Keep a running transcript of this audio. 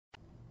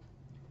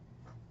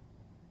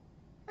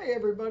Hey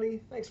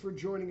everybody, thanks for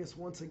joining us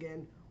once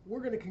again.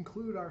 We're going to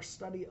conclude our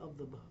study of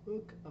the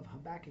book of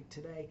Habakkuk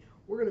today.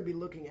 We're going to be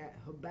looking at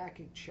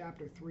Habakkuk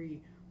chapter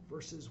 3,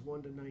 verses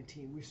 1 to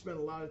 19. We've spent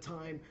a lot of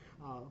time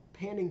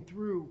panning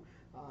through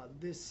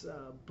this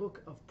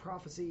book of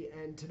prophecy,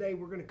 and today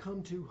we're going to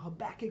come to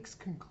Habakkuk's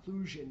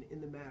conclusion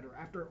in the matter.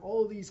 After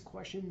all these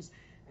questions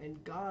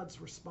and God's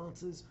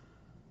responses,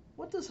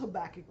 what does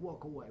Habakkuk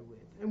walk away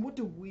with? And what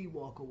do we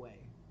walk away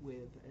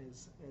with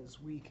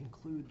as we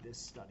conclude this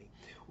study?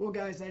 Well,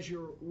 guys, as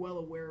you're well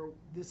aware,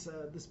 this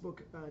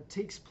book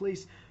takes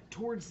place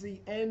towards the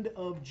end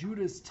of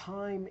Judah's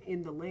time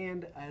in the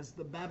land as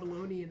the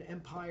Babylonian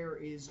Empire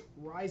is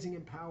rising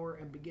in power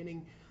and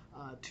beginning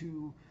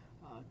to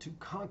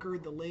conquer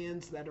the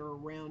lands that are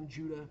around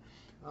Judah.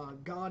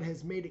 God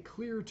has made it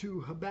clear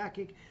to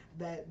Habakkuk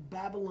that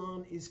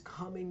Babylon is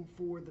coming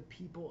for the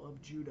people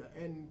of Judah.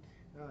 And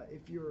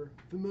if you're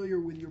familiar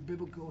with your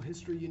biblical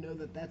history, you know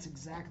that that's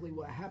exactly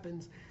what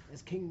happens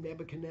as King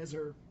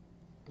Nebuchadnezzar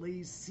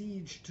lays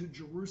siege to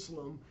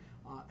Jerusalem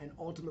and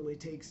ultimately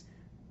takes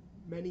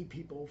many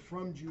people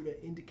from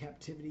Judah into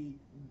captivity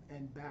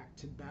and back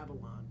to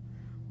Babylon.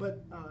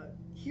 But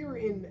here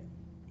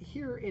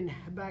in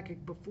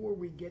Habakkuk, before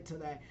we get to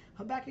that,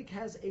 Habakkuk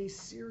has a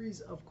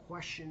series of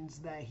questions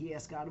that he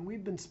asks God, and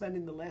we've been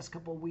spending the last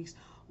couple of weeks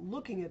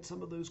looking at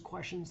some of those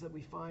questions that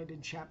we find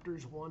in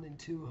chapters 1 and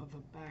 2 of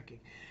Habakkuk.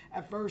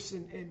 At first,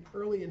 and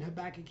early in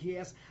Habakkuk, he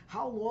asks,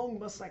 "How long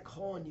must I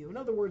call on you?" In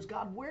other words,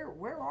 God,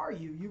 where are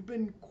you? You've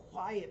been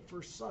quiet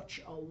for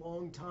such a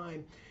long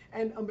time.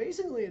 And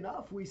amazingly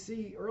enough, we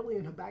see early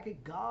in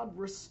Habakkuk, God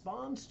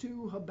responds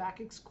to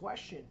Habakkuk's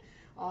question.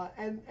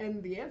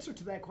 And the answer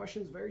to that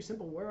question is very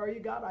simple. Where are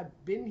you, God?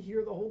 I've been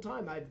here the whole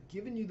time. I've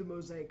given you the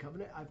Mosaic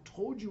covenant. I've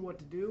told you what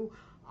to do.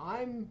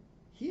 I'm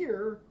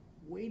here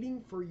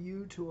waiting for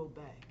you to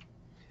obey.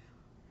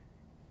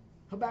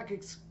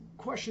 Habakkuk's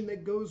question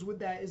that goes with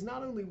that is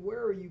not only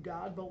where are you,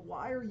 God, but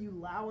why are you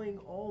allowing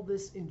all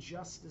this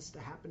injustice to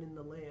happen in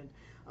the land?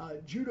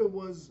 Judah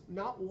was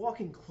not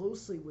walking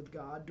closely with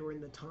God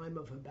during the time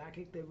of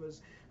Habakkuk. There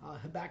was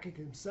Habakkuk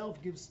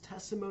himself gives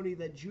testimony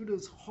that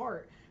Judah's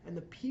heart and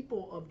the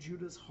people of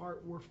Judah's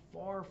heart were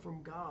far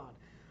from God.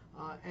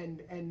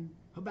 And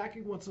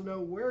Habakkuk wants to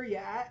know, where are you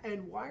at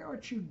and why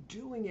aren't you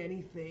doing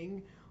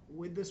anything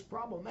with this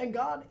problem? And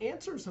God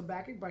answers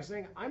Habakkuk by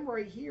saying, I'm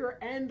right here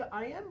and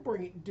I am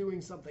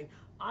doing something.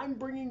 I'm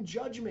bringing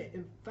judgment.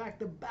 In fact,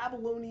 the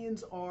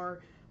Babylonians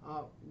are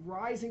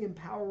rising in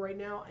power right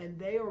now, and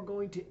they are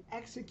going to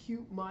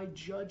execute my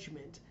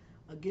judgment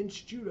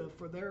against Judah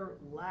for their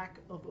lack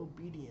of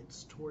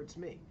obedience towards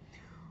me.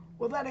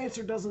 Well, that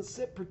answer doesn't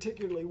sit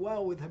particularly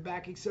well with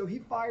Habakkuk, so he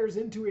fires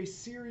into a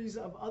series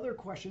of other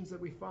questions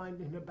that we find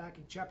in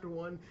Habakkuk chapter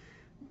 1.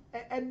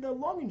 And the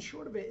long and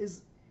short of it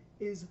is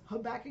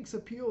Habakkuk's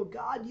appeal.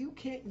 God, you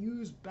can't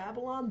use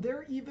Babylon.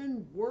 They're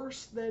even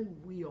worse than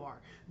we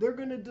are. They're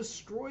going to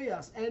destroy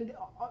us. And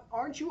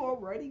aren't you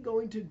already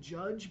going to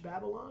judge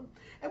Babylon?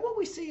 And what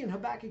we see in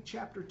Habakkuk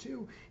chapter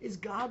 2 is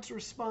God's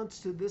response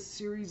to this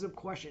series of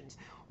questions.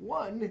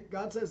 One,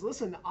 God says,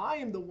 listen, I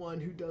am the one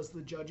who does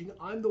the judging.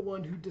 I'm the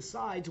one who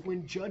decides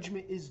when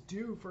judgment is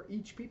due for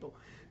each people.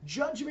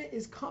 Judgment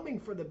is coming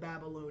for the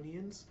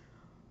Babylonians,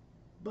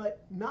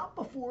 but not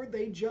before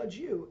they judge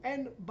you.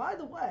 And by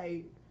the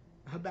way,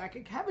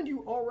 Habakkuk, haven't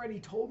you already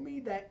told me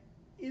that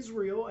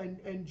Israel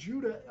and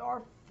Judah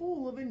are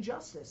full of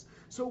injustice?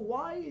 So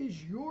why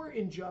is your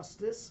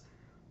injustice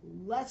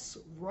less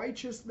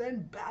righteous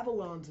than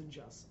Babylon's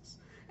injustice?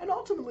 And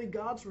ultimately,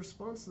 God's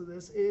response to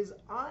this is,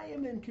 I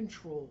am in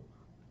control.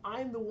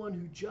 I'm the one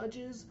who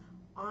judges.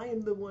 I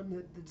am the one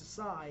that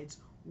decides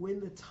when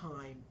the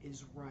time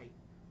is right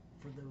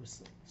for those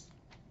things.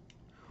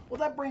 Well,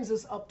 that brings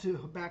us up to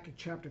Habakkuk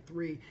chapter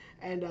 3,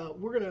 and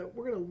we're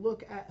gonna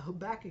look at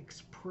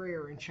Habakkuk's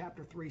prayer in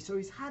chapter 3. So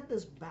he's had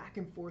this back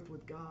and forth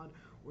with God,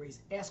 where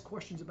he's asked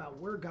questions about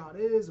where God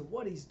is and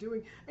what he's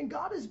doing, and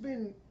God has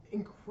been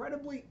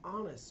incredibly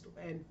honest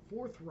and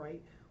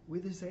forthright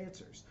with his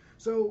answers.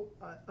 So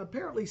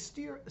apparently,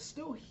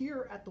 still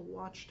here at the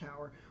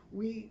Watchtower,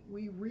 we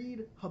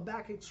read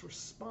Habakkuk's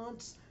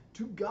response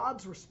to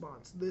God's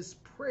response, this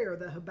prayer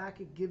that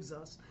Habakkuk gives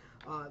us,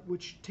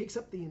 which takes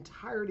up the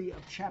entirety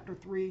of chapter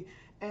 3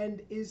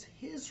 and is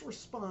his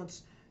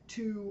response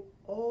to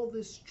all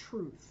this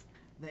truth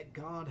that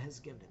God has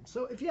given him.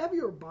 So if you have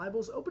your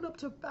Bibles, open up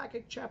to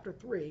Habakkuk chapter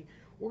 3.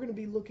 We're going to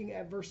be looking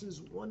at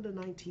verses 1 to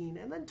 19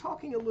 and then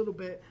talking a little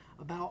bit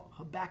about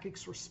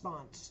Habakkuk's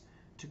response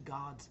to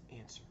God's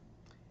answer.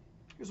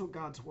 Here's what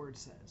God's word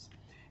says.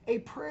 A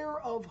prayer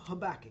of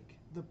Habakkuk,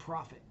 the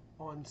prophet,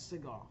 on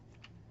Sigoth.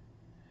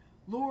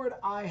 Lord,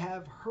 I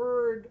have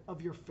heard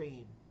of your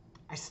fame.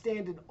 I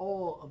stand in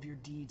awe of your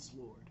deeds,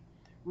 Lord.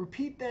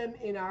 Repeat them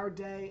in our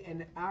day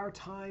and our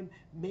time.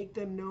 Make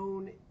them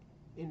known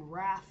in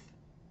wrath.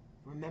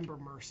 Remember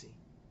mercy.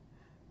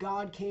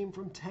 God came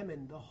from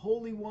Teman, the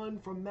Holy One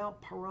from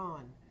Mount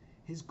Paran.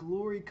 His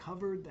glory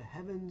covered the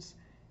heavens,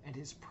 and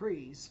his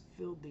praise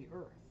filled the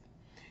earth.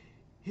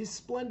 His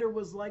splendor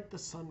was like the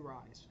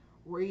sunrise.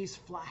 Rays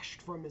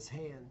flashed from his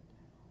hand.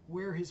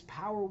 where his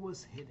power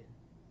was hidden.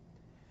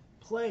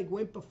 Plague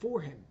went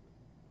before him.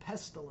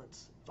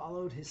 Pestilence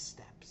followed his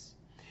steps.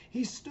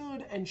 He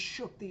stood and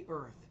shook the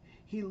earth.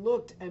 He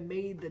looked and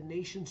made the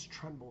nations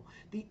tremble.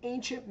 The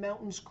ancient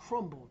mountains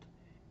crumbled,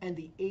 and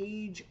the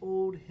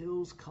age-old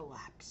hills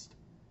collapsed.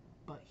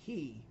 But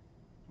he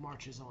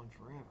marches on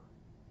forever.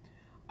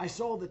 I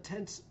saw the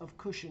tents of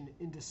Cushan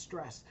in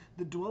distress,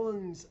 the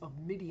dwellings of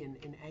Midian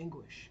in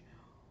anguish.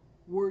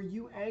 Were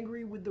you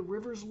angry with the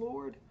rivers,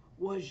 Lord?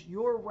 Was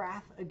your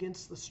wrath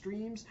against the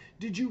streams?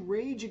 Did you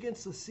rage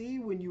against the sea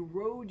when you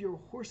rode your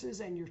horses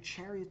and your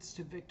chariots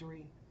to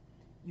victory?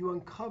 You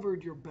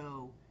uncovered your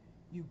bow.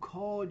 You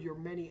called your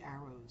many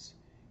arrows.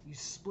 You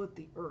split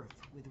the earth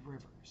with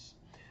rivers.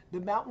 The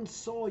mountains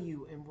saw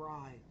you and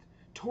writhed.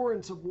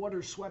 Torrents of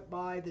water swept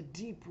by. The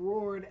deep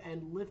roared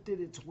and lifted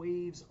its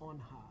waves on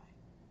high.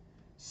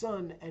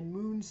 Sun and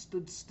moon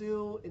stood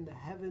still in the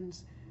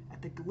heavens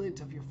at the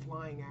glint of your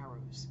flying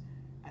arrows,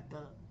 at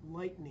the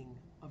lightning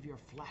of your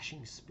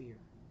flashing spear.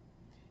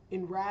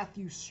 In wrath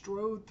you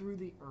strode through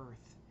the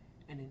earth,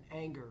 and in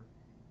anger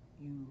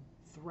you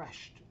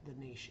threshed the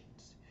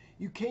nations.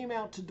 You came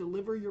out to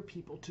deliver your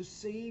people, to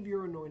save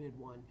your anointed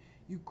one.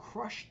 You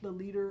crushed the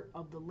leader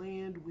of the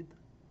land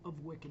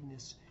of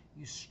wickedness.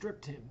 You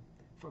stripped him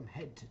from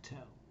head to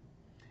toe.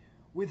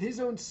 With his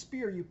own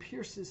spear you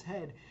pierced his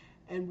head,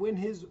 and when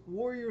his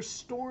warriors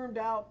stormed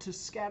out to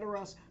scatter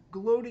us,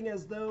 gloating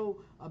as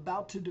though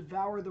about to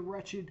devour the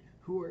wretched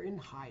who are in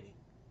hiding,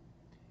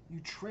 you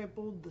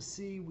trampled the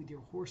sea with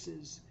your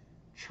horses,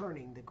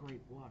 churning the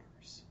great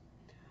waters.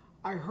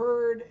 I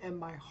heard, and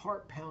my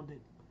heart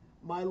pounded.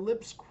 My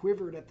lips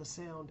quivered at the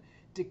sound.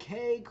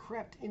 Decay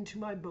crept into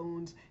my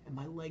bones, and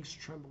my legs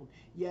trembled.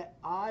 Yet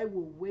I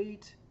will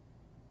wait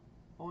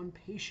on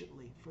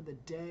patiently for the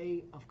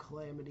day of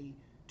calamity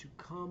to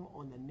come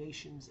on the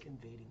nations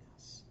invading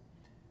us.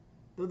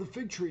 Though the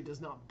fig tree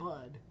does not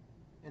bud,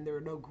 and there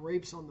are no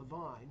grapes on the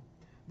vine,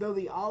 though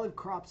the olive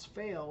crops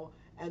fail,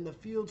 and the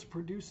fields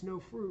produce no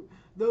fruit,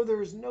 though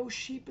there is no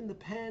sheep in the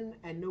pen,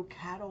 and no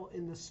cattle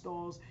in the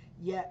stalls,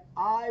 yet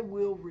I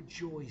will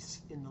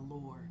rejoice in the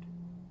Lord.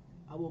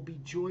 I will be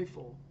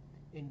joyful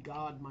in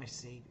God my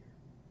Savior.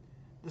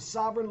 The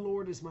sovereign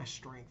Lord is my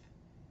strength.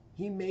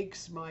 He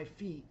makes my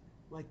feet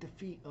like the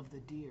feet of the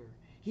deer.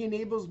 He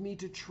enables me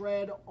to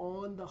tread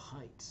on the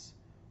heights.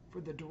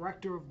 For the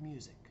director of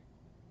music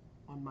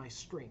on my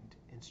stringed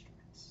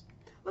instruments.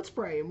 Let's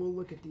pray, and we'll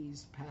look at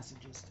these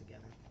passages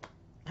together.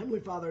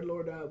 Heavenly Father,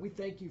 Lord, we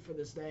thank you for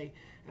this day,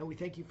 and we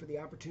thank you for the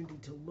opportunity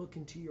to look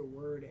into your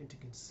word and to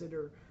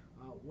consider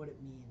what it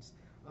means.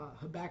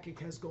 Habakkuk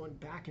has gone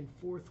back and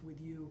forth with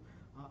you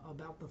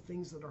about the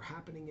things that are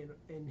happening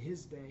in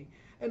his day.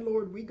 And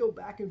Lord, we go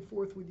back and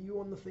forth with you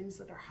on the things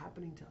that are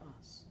happening to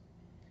us.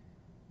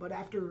 But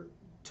after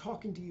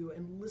talking to you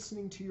and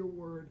listening to your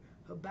word,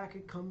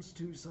 Habakkuk comes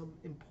to some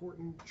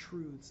important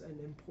truths and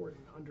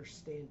important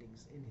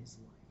understandings in his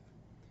life.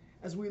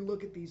 As we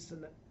look at these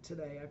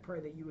today, I pray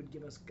that you would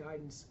give us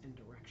guidance and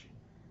direction,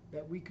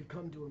 that we could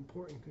come to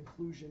important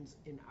conclusions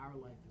in our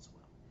life as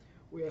well.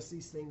 We ask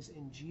these things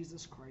in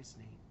Jesus Christ's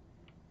name.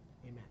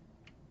 Amen.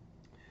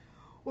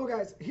 Well,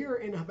 guys, here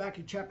in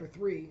Habakkuk chapter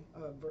 3,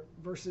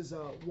 verses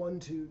 1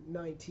 to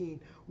 19,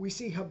 we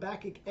see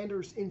Habakkuk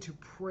enters into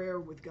prayer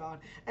with God.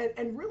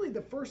 And really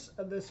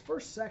this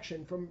first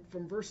section from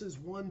verses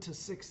 1 to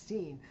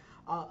 16,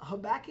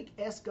 Habakkuk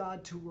asks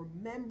God to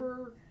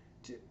remember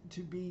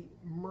to be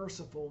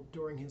merciful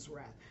during his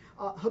wrath.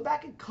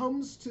 Habakkuk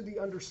comes to the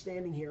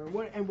understanding here,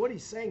 and what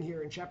he's saying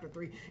here in chapter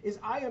 3 is,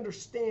 I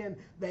understand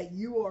that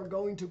you are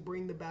going to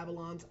bring the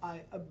Babylonians.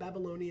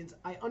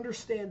 I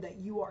understand that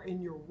you are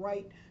in your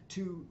right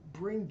to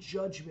bring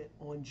judgment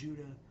on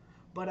Judah,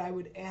 but I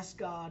would ask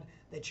God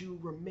that you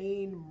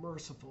remain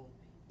merciful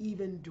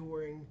even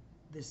during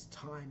this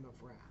time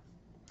of wrath.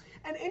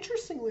 And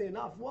interestingly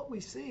enough, what we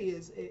see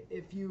is,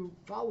 if you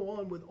follow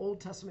on with Old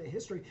Testament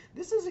history,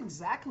 this is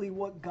exactly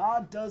what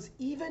God does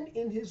even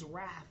in his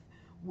wrath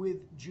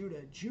with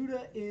Judah.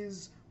 Judah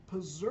is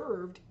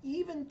preserved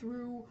even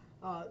through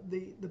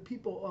the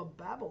people of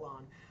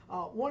Babylon.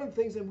 One of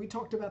the things, and we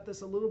talked about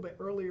this a little bit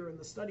earlier in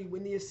the study,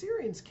 when the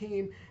Assyrians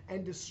came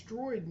and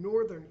destroyed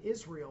northern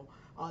Israel,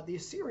 the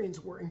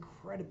Assyrians were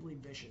incredibly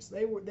vicious.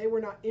 They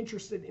were not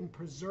interested in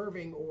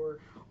preserving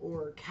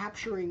or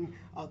capturing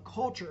a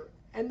culture.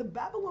 And the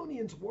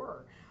Babylonians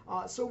were.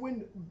 So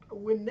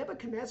when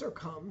Nebuchadnezzar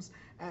comes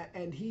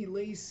and he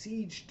lays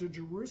siege to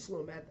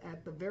Jerusalem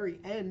at the very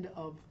end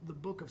of the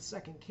book of 2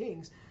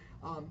 Kings,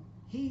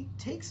 he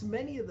takes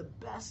many of the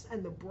best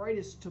and the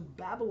brightest to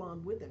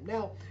Babylon with him.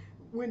 Now,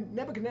 when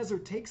Nebuchadnezzar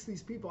takes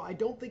these people, I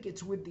don't think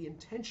it's with the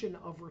intention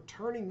of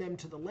returning them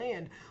to the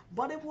land,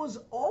 but it was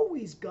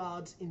always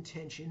God's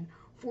intention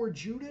for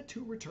Judah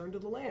to return to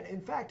the land.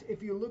 In fact,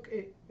 if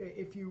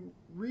you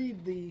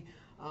read the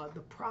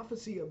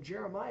prophecy of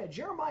Jeremiah,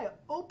 Jeremiah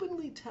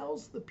openly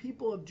tells the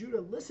people of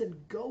Judah, listen,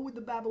 go with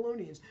the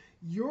Babylonians.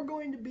 You're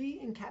going to be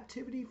in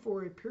captivity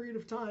for a period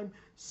of time,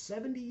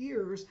 70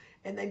 years,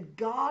 and then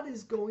God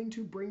is going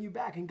to bring you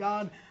back. And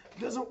God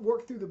doesn't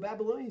work through the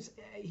Babylonians.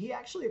 He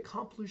actually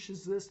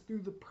accomplishes this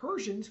through the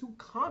Persians who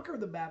conquer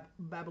the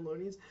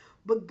Babylonians.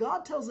 But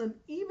God tells them,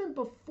 even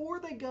before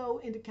they go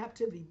into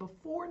captivity,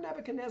 before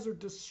Nebuchadnezzar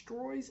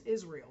destroys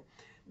Israel,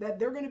 that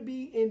they're going to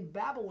be in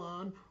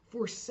Babylon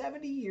for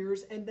 70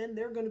 years, and then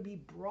they're going to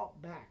be brought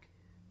back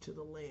to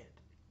the land.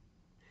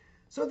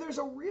 So there's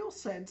a real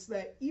sense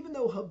that even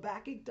though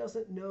Habakkuk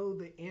doesn't know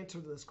the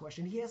answer to this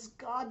question, he has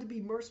God to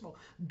be merciful.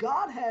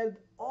 God had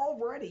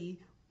already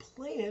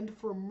planned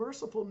for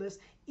mercifulness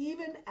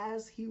even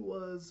as he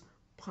was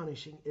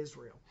punishing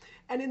Israel.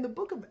 And in the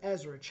book of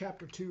Ezra,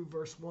 chapter 2,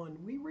 verse 1,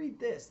 we read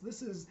this.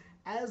 This is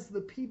as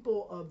the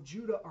people of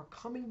Judah are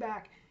coming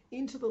back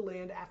into the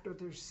land after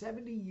their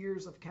 70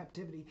 years of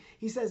captivity.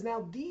 He says,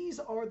 now these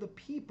are the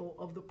people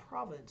of the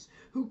province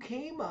who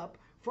came up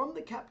from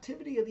the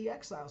captivity of the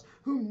exiles,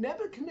 whom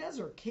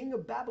Nebuchadnezzar, king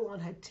of Babylon,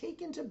 had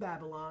taken to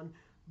Babylon.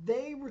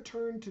 They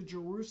returned to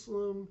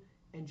Jerusalem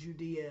and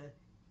Judea,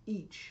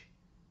 each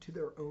to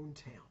their own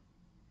town.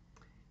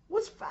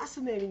 What's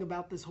fascinating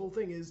about this whole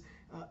thing is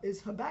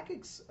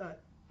Habakkuk's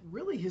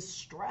really his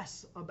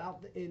stress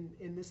about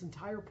in this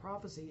entire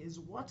prophecy is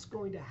what's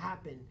going to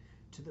happen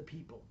to the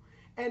people.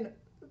 And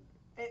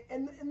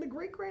in the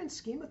great grand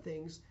scheme of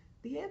things,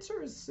 the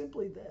answer is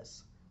simply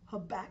this.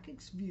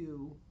 Habakkuk's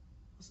view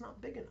was not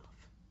big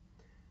enough.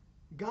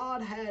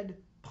 God had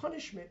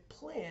punishment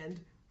planned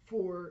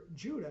for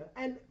Judah,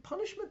 and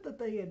punishment that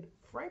they had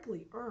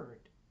frankly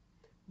earned.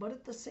 But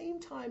at the same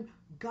time,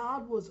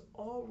 God was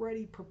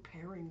already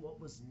preparing what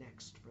was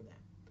next for them.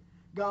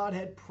 God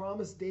had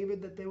promised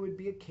David that there would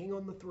be a king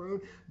on the throne.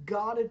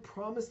 God had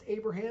promised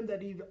Abraham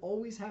that he'd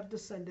always have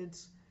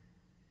descendants.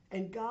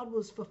 And God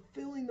was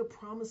fulfilling the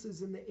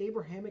promises in the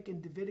Abrahamic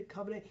and Davidic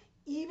covenant,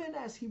 even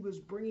as he was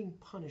bringing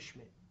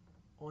punishment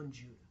on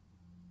Judah.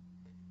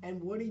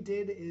 And what he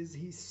did is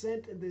he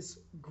sent this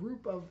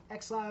group of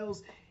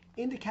exiles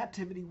into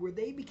captivity where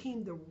they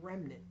became the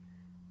remnant,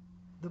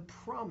 the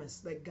promise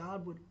that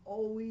God would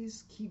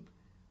always keep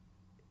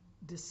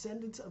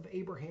descendants of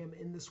Abraham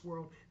in this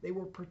world. They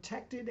were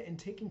protected and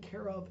taken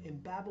care of in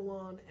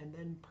Babylon and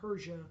then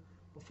Persia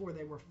before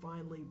they were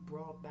finally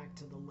brought back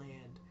to the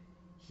land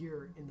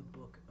here in the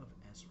book of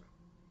Ezra.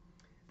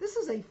 This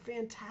is a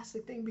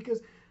fantastic thing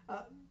because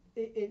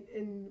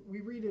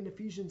we read in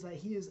Ephesians that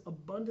he is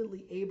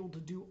abundantly able to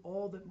do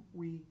all that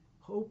we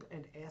hope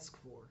and ask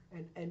for,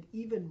 and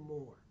even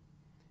more.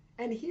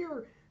 And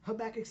here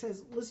Habakkuk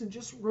says, listen,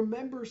 just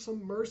remember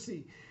some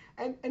mercy.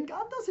 And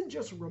God doesn't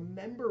just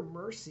remember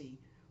mercy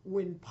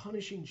when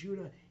punishing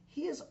Judah.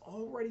 He has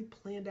already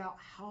planned out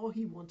how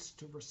he wants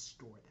to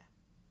restore them.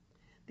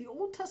 The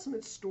Old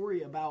Testament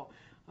story about,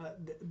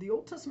 the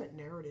Old Testament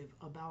narrative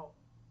about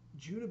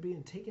Judah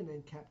being taken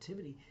in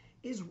captivity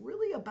is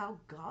really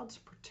about God's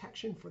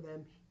protection for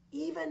them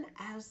even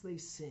as they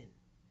sin.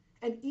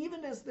 And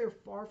even as they're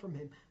far from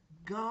him,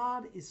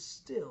 God is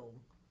still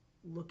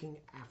looking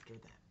after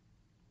them.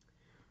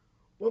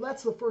 Well,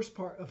 that's the first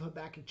part of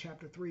Habakkuk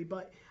chapter 3,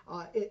 but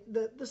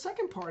the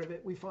second part of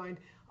it we find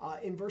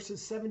in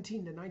verses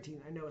 17 to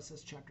 19. I know it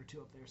says chapter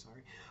 2 up there,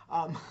 sorry.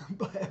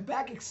 But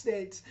Habakkuk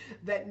states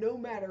that no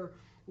matter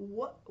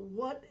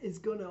what is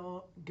going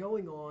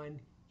on,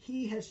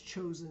 he has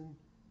chosen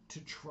to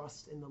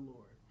trust in the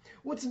Lord.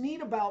 What's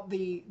neat about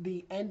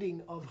the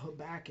ending of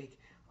Habakkuk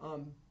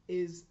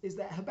is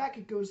that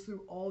Habakkuk goes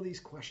through all these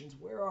questions.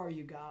 Where are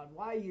you, God?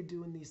 Why are you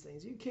doing these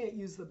things? You can't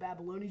use the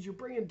Babylonians. You're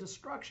bringing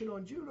destruction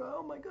on Judah.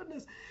 Oh my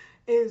goodness.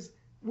 Is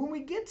when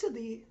we get to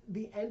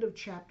the end of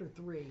chapter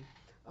 3,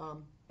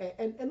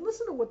 and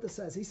listen to what this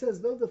says. He says,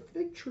 though the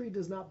fig tree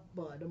does not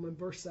bud, I'm in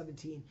verse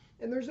 17,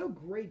 and there's no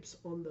grapes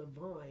on the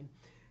vine,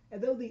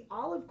 and though the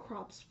olive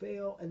crops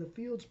fail and the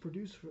fields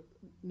produce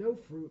no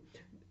fruit,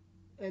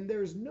 and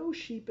there's no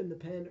sheep in the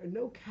pen or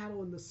no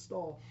cattle in the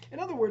stall. In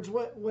other words,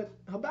 what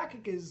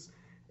Habakkuk is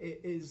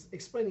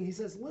explaining, he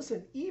says,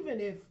 listen, even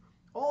if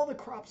all the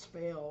crops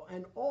fail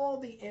and all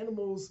the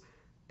animals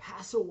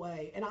pass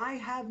away and I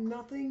have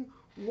nothing,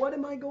 what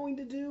am I going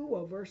to do?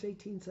 Well, verse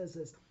 18 says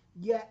this,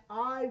 yet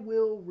I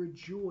will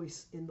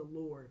rejoice in the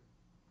Lord.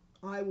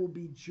 I will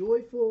be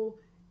joyful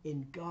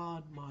in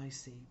God my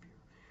Savior.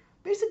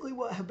 Basically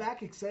what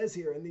Habakkuk says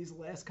here in these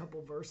last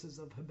couple verses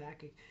of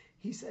Habakkuk,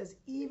 he says,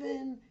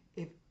 even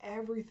if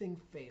everything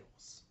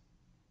fails,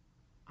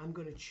 I'm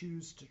going to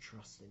choose to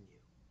trust in you.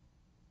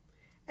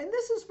 And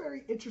this is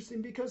very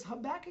interesting because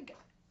Habakkuk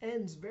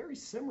ends very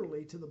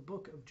similarly to the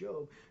book of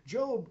Job.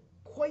 Job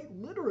quite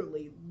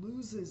literally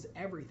loses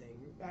everything.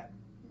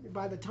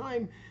 By the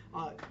time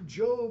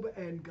Job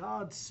and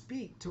God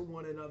speak to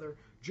one another,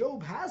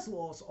 Job has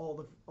lost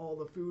all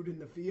the food in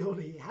the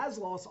field. He has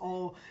lost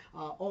all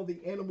the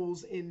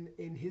animals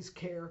in his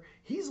care.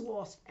 He's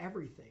lost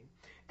everything.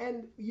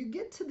 And you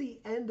get to the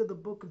end of the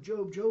book of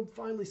Job. Job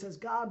finally says,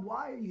 God,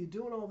 why are you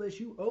doing all this?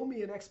 You owe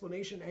me an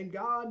explanation. And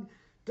God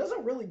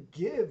doesn't really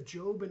give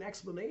Job an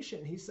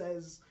explanation. He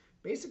says,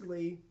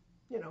 basically,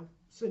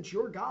 since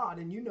you're God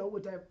and you know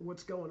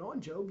what's going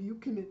on, Job, you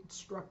can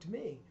instruct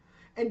me.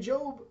 And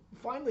Job,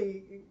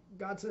 finally,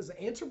 God says,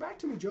 answer back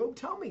to me, Job.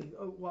 Tell me,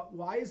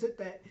 why is it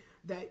that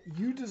that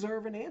you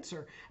deserve an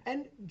answer.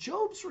 And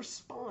Job's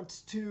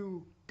response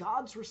to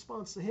God's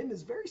response to him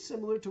is very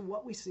similar to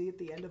what we see at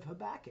the end of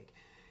Habakkuk.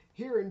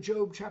 Here in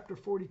Job chapter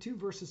 42,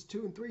 verses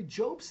 2 and 3,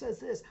 Job says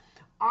this,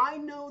 I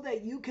know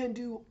that you can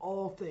do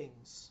all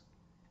things,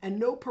 and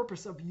no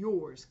purpose of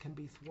yours can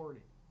be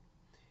thwarted.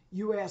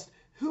 You asked,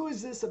 who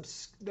is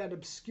this that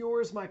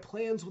obscures my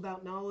plans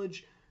without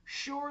knowledge?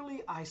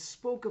 Surely I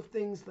spoke of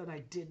things that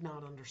I did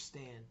not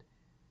understand,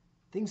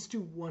 things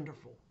too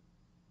wonderful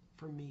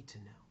for me to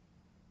know.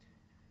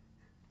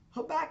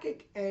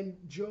 Habakkuk and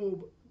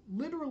Job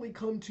literally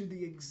come to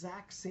the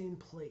exact same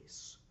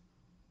place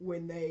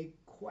when they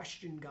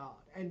question God,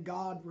 and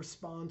God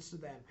responds to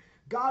them.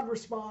 God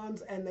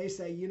responds and they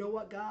say, you know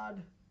what,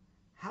 God?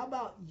 How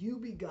about you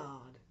be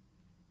God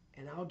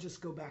and I'll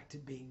just go back to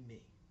being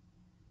me?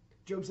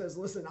 Job says,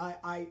 listen,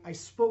 I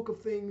spoke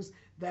of things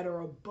that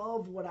are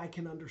above what I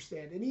can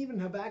understand. And even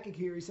Habakkuk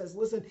here, he says,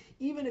 listen,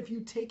 even if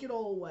you take it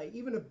all away,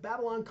 even if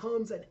Babylon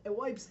comes and it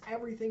wipes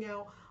everything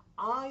out,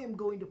 I am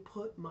going to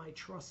put my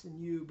trust in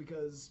you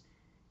because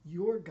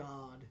you're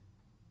God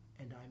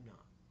and I'm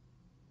not.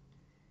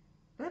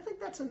 And I think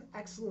that's an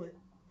excellent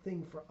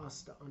thing for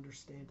us to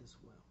understand as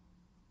well.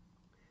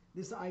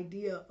 This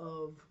idea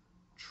of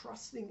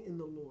trusting in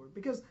the Lord.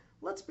 Because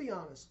let's be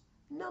honest,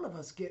 none of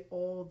us get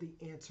all the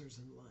answers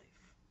in life.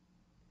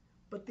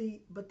 But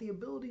the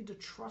ability to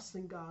trust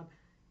in God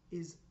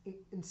is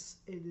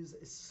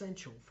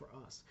essential for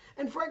us.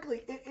 And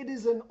frankly, it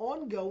was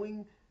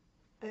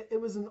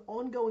an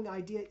ongoing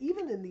idea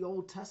even in the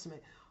Old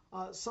Testament.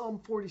 Psalm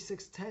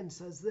 46:10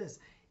 says this.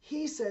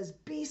 He says,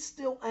 be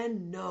still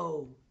and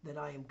know that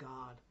I am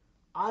God.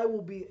 I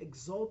will be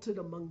exalted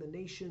among the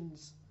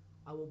nations.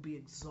 I will be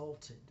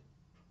exalted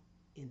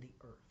in the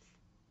earth.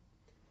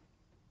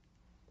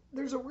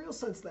 There's a real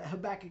sense that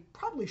Habakkuk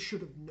probably should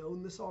have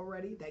known this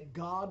already, that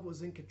God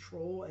was in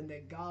control and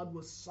that God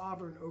was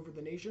sovereign over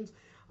the nations.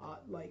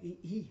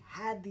 He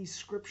had these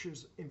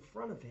scriptures in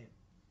front of him.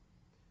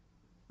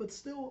 But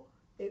still,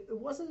 it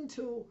wasn't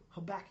until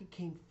Habakkuk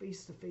came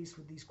face to face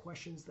with these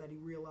questions that he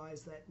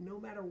realized that no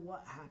matter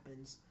what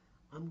happens,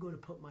 I'm going to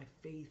put my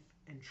faith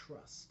and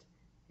trust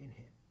in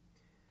him.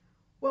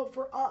 Well,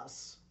 for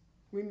us,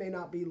 we may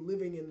not be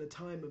living in the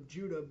time of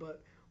Judah,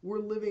 but we're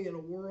living in a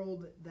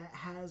world that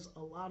has a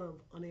lot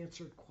of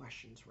unanswered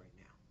questions right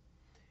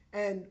now.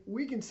 And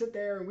we can sit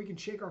there and we can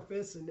shake our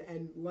fists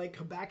and like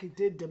Habakkuk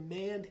did,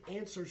 demand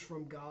answers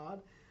from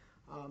God.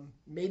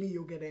 Maybe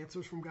you'll get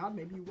answers from God,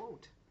 maybe you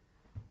won't.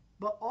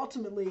 But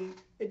ultimately,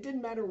 it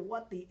didn't matter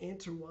what the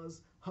answer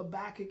was.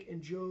 Habakkuk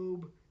and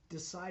Job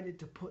decided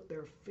to put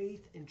their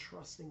faith and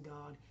trust in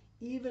God,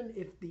 even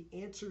if the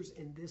answers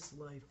in this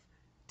life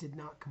did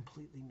not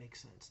completely make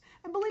sense.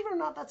 And believe it or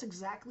not, that's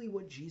exactly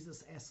what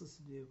Jesus asks us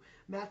to do.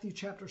 Matthew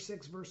chapter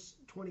 6, verse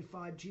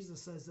 25,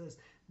 Jesus says this,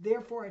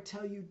 therefore I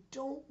tell you,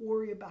 don't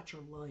worry about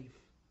your life,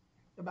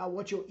 about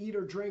what you'll eat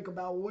or drink,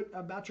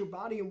 about your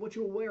body and what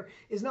you'll wear.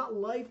 Is not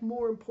life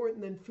more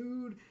important than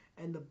food,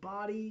 and the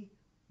body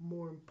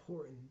more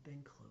important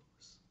than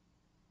clothes?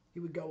 He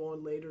would go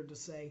on later to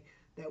say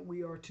that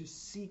we are to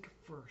seek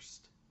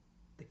first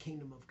the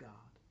kingdom of God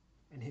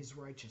and his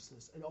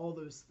righteousness, and all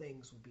those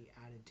things will be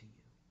added to you.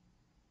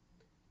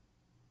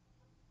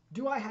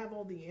 Do I have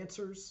all the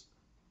answers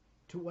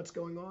to what's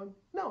going on?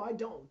 No, I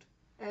don't.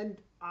 And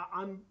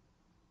I'm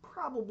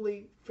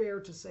probably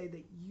fair to say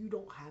that you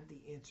don't have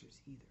the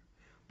answers either.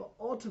 But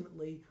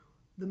ultimately,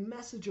 the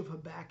message of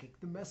Habakkuk,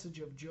 the message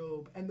of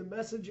Job, and the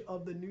message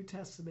of the New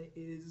Testament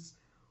is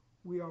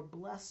we are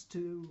blessed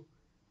to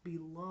be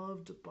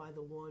loved by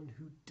the one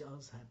who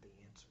does have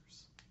the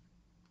answers.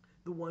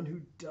 The one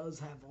who does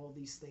have all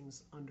these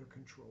things under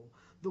control.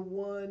 The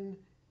one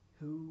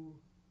who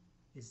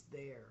is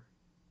there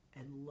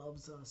and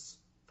loves us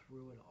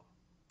through it all.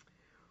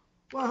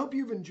 Well, I hope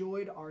you've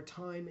enjoyed our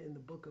time in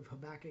the book of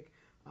Habakkuk.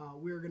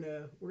 We're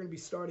gonna be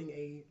starting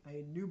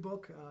a new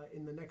book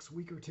in the next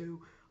week or two.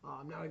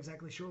 I'm not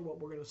exactly sure what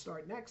we're gonna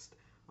start next,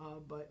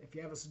 but if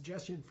you have a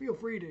suggestion, feel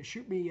free to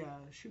shoot me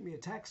a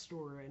text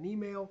or an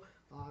email.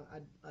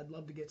 I'd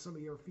love to get some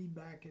of your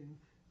feedback and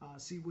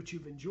see what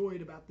you've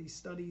enjoyed about these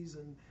studies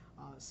and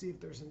see if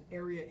there's an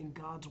area in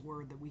God's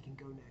Word that we can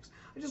go next.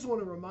 I just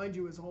want to remind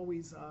you, as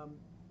always,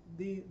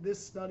 the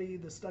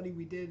study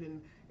we did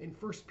in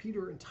 1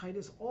 Peter and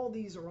Titus, all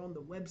these are on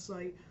the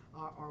website.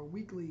 Our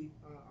weekly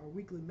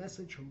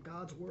message from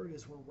God's Word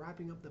as we're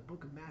wrapping up the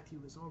book of Matthew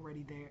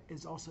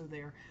is also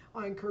there.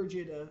 I encourage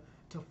you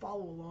to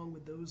follow along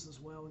with those as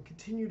well and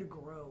continue to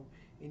grow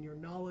in your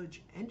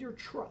knowledge and your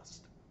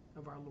trust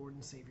of our Lord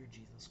and Savior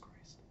Jesus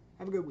Christ.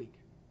 Have a good week.